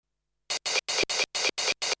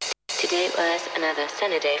Today was another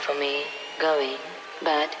sunny day for me, going,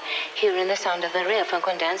 but hearing the sound of the real funk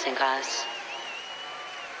on dancing class.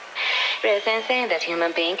 Real thing that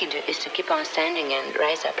human being can do is to keep on standing and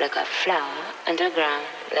rise up like a flower underground,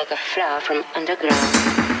 like a flower from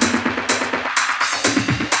underground.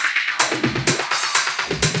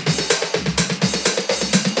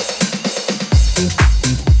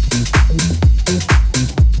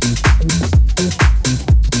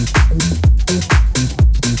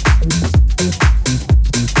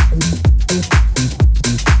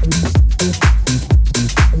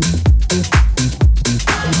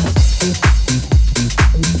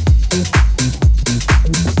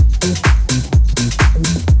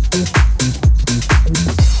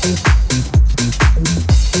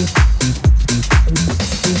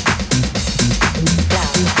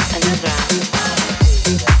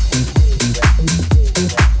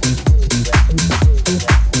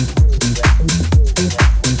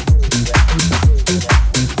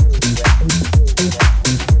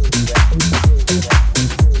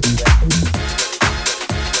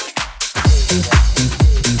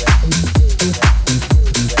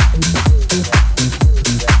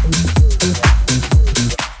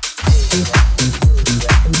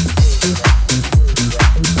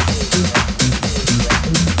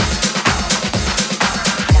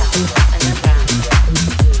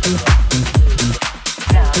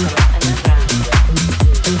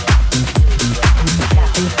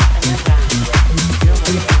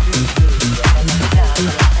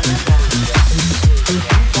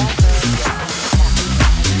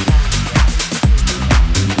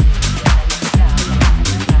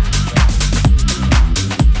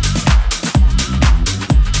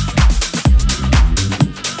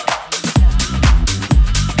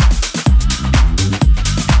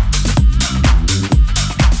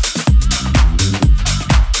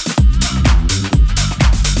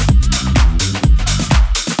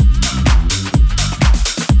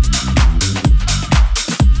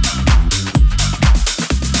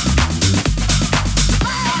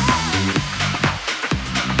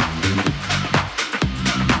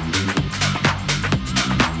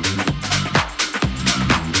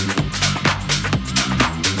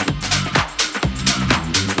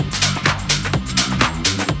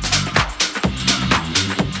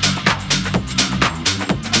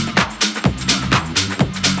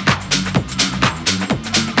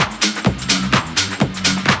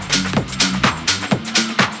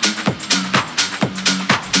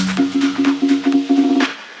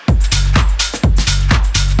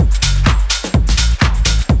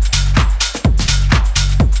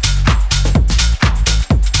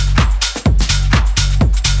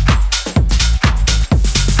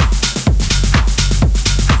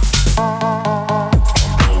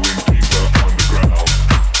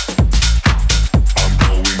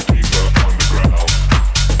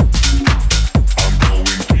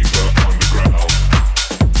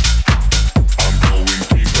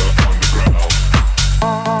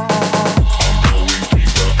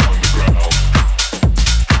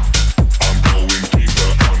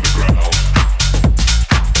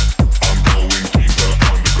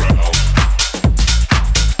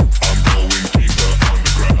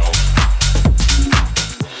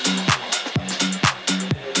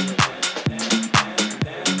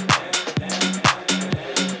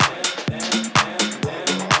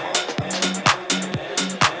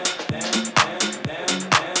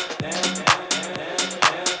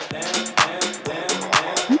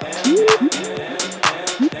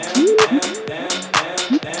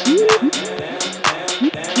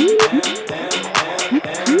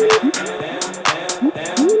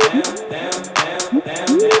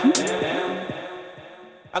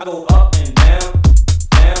 I go up and down,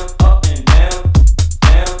 down, up and down,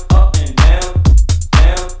 down, up and down,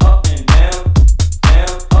 down, up and down, down, up and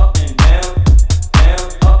down, down, up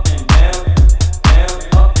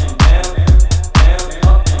and down, down, up and down, down, up and down,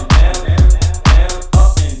 down,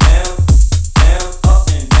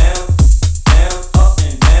 up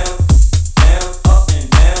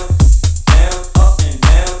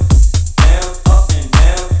and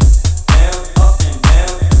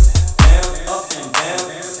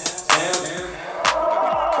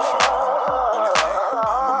down, down,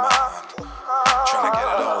 up and down, down, up and down, down, up and down, down, up and down, down, up and down,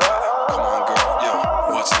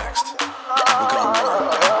 down,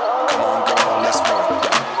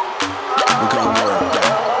 up and down, down,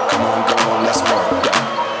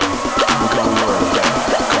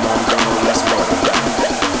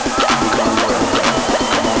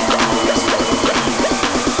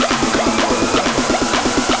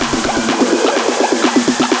 up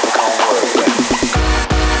and down.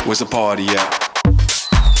 Where's the party at?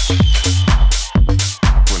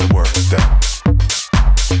 Where the work?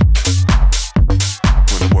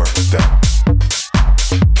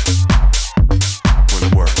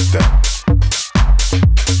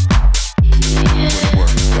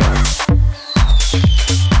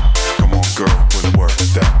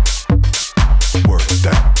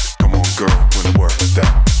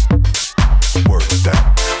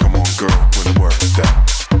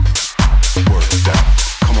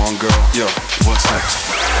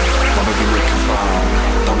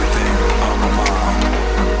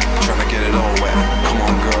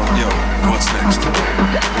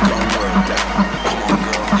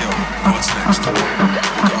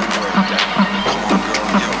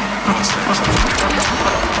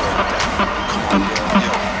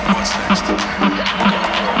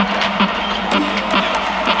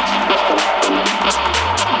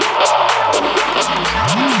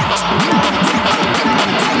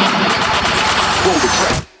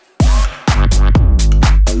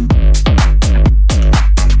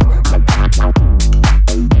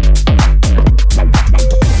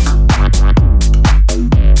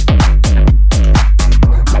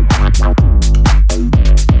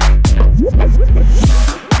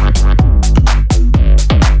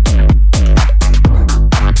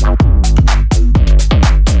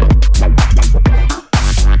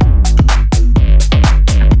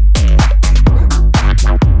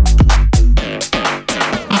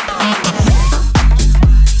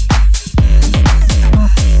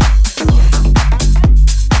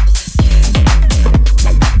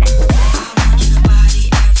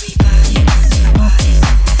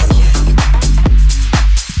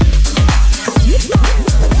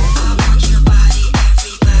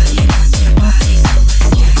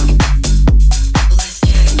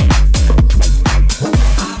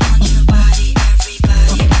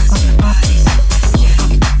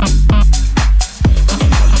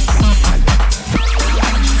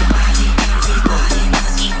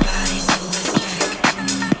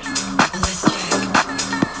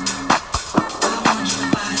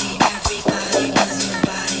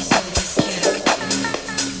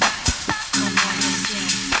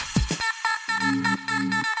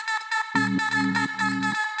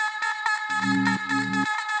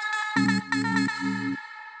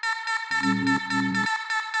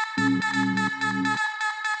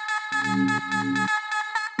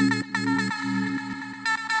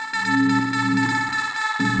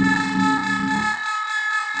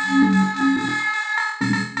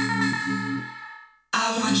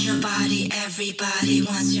 Everybody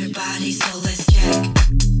wants your body, so let's check.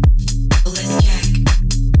 Let's check.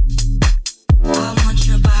 I want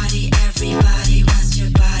your body, everybody wants your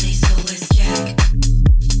body, so let's check.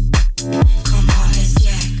 Come on, let's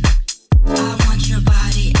check. I want your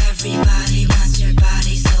body, everybody wants your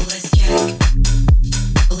body, so let's check.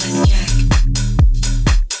 Let's check.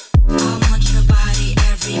 I want your body,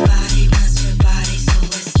 everybody wants your body, so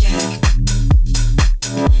let's check.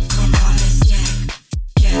 Come on, let's check.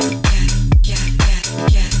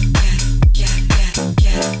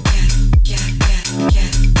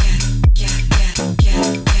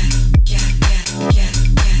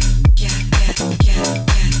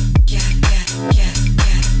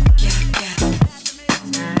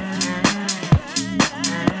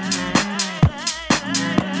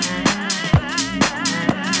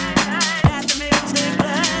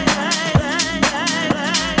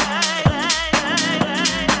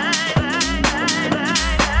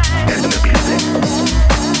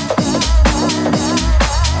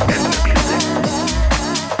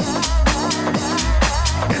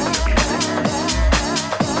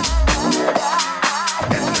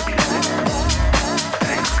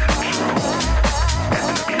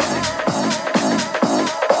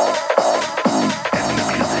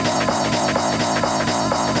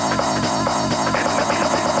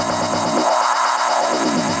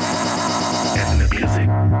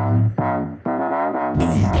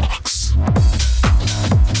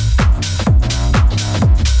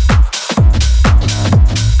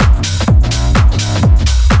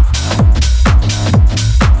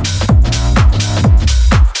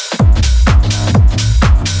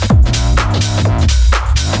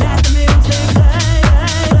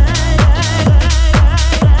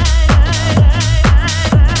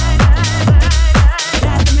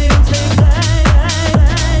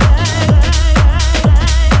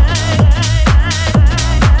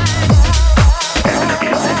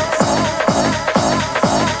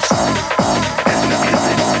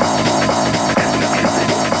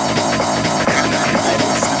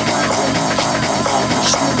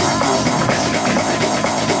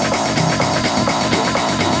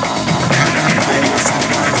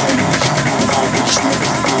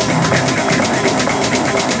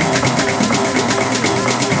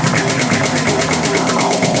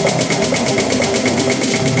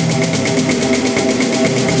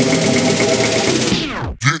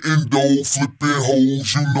 Flipping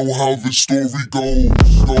hoes, you know how the story goes.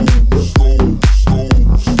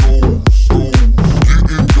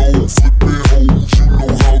 Getting dough, flipping hoes, you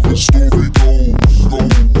know how the story goes.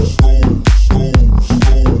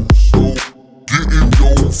 Getting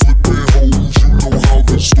dough, flipping hoes, you know how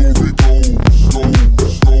the story goes.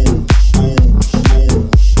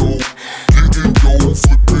 Getting dough,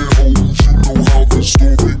 flipping hoes, you know how the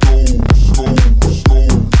story goes.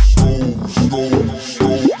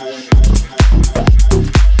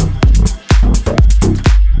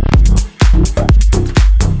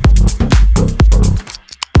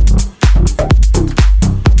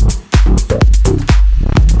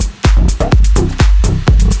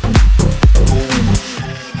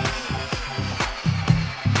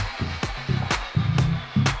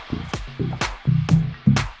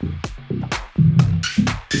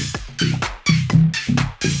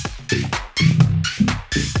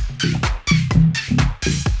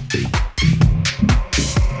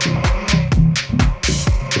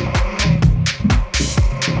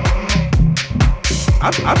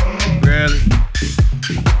 Really?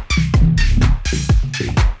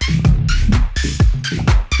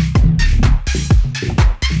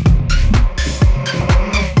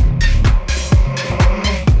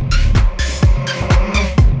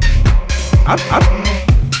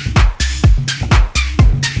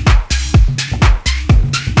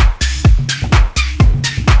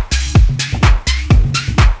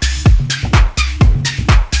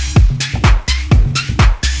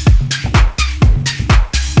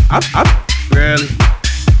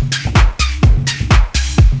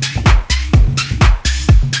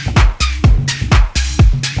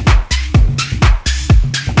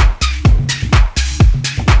 Really?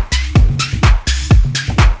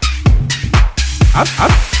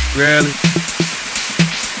 Really?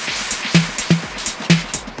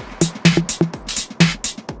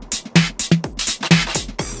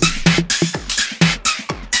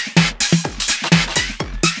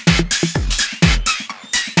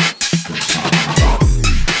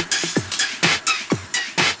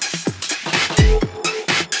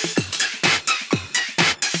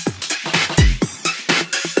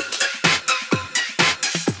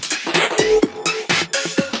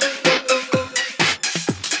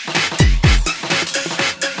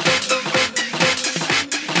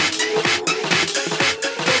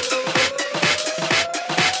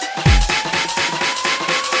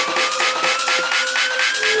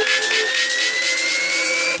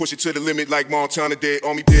 Push it to the limit like Montana did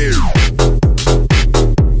on me dead.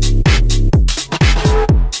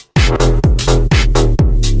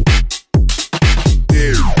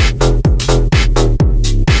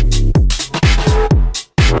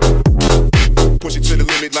 Push it to the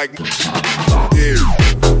limit like yeah.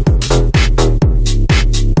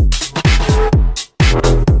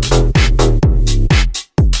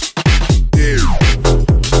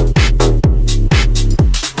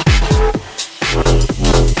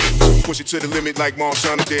 Push it to the limit like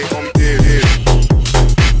Montana did on me dead, yeah.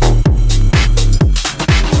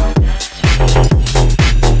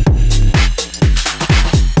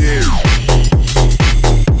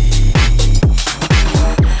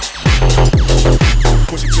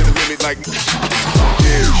 Push it to the limit like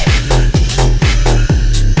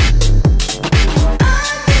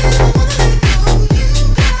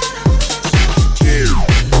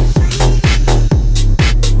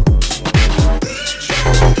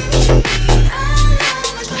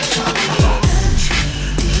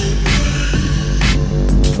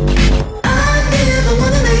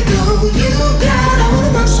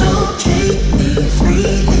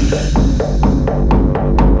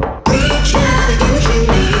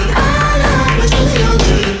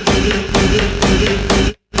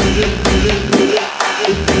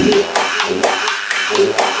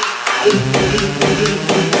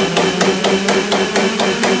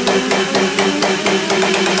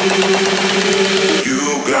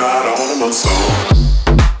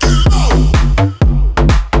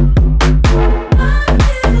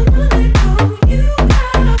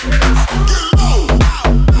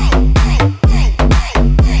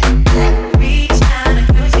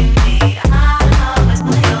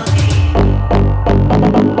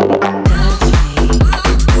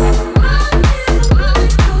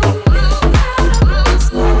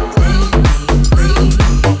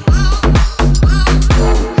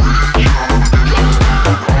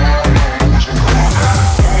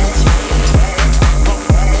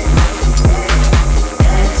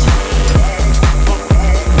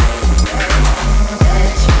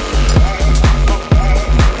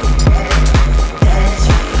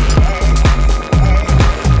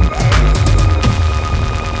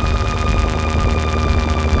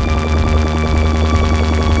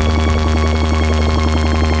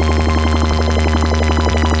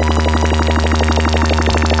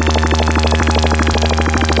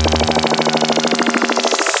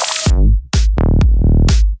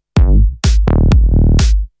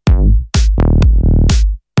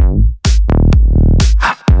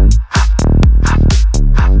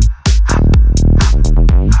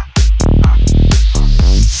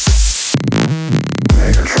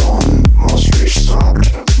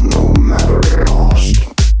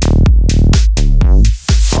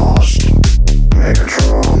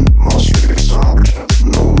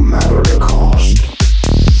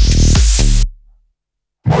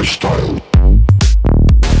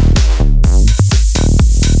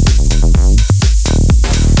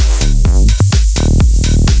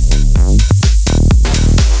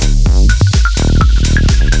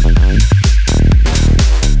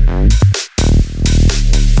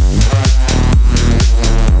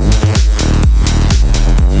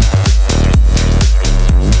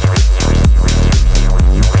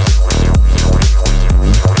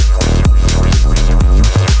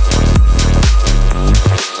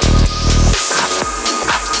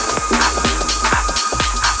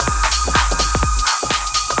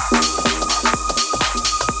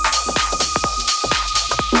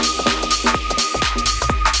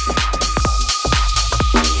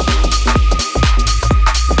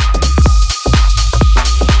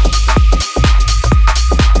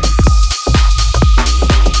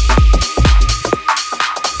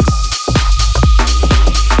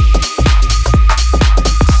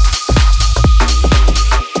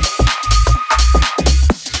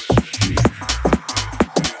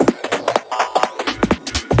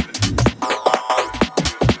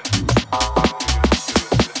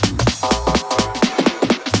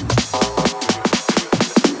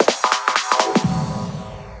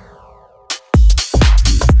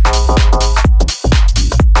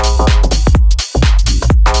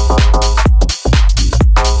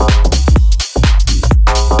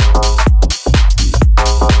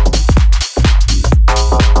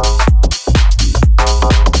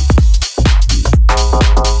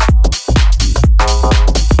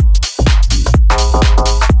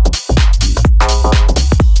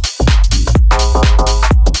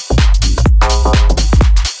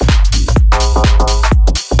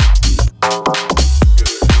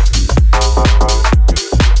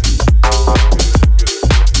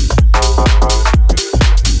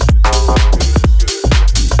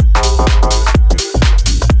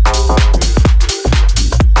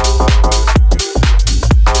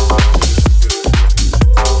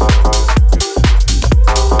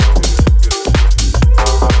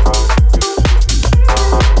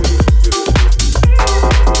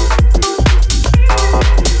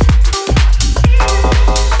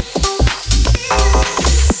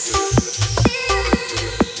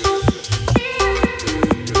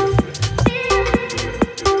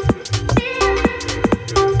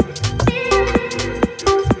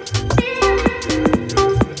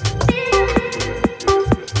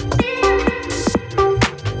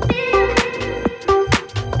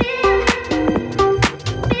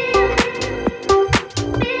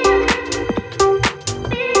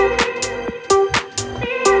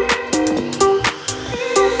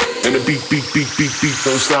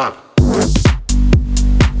don't stop.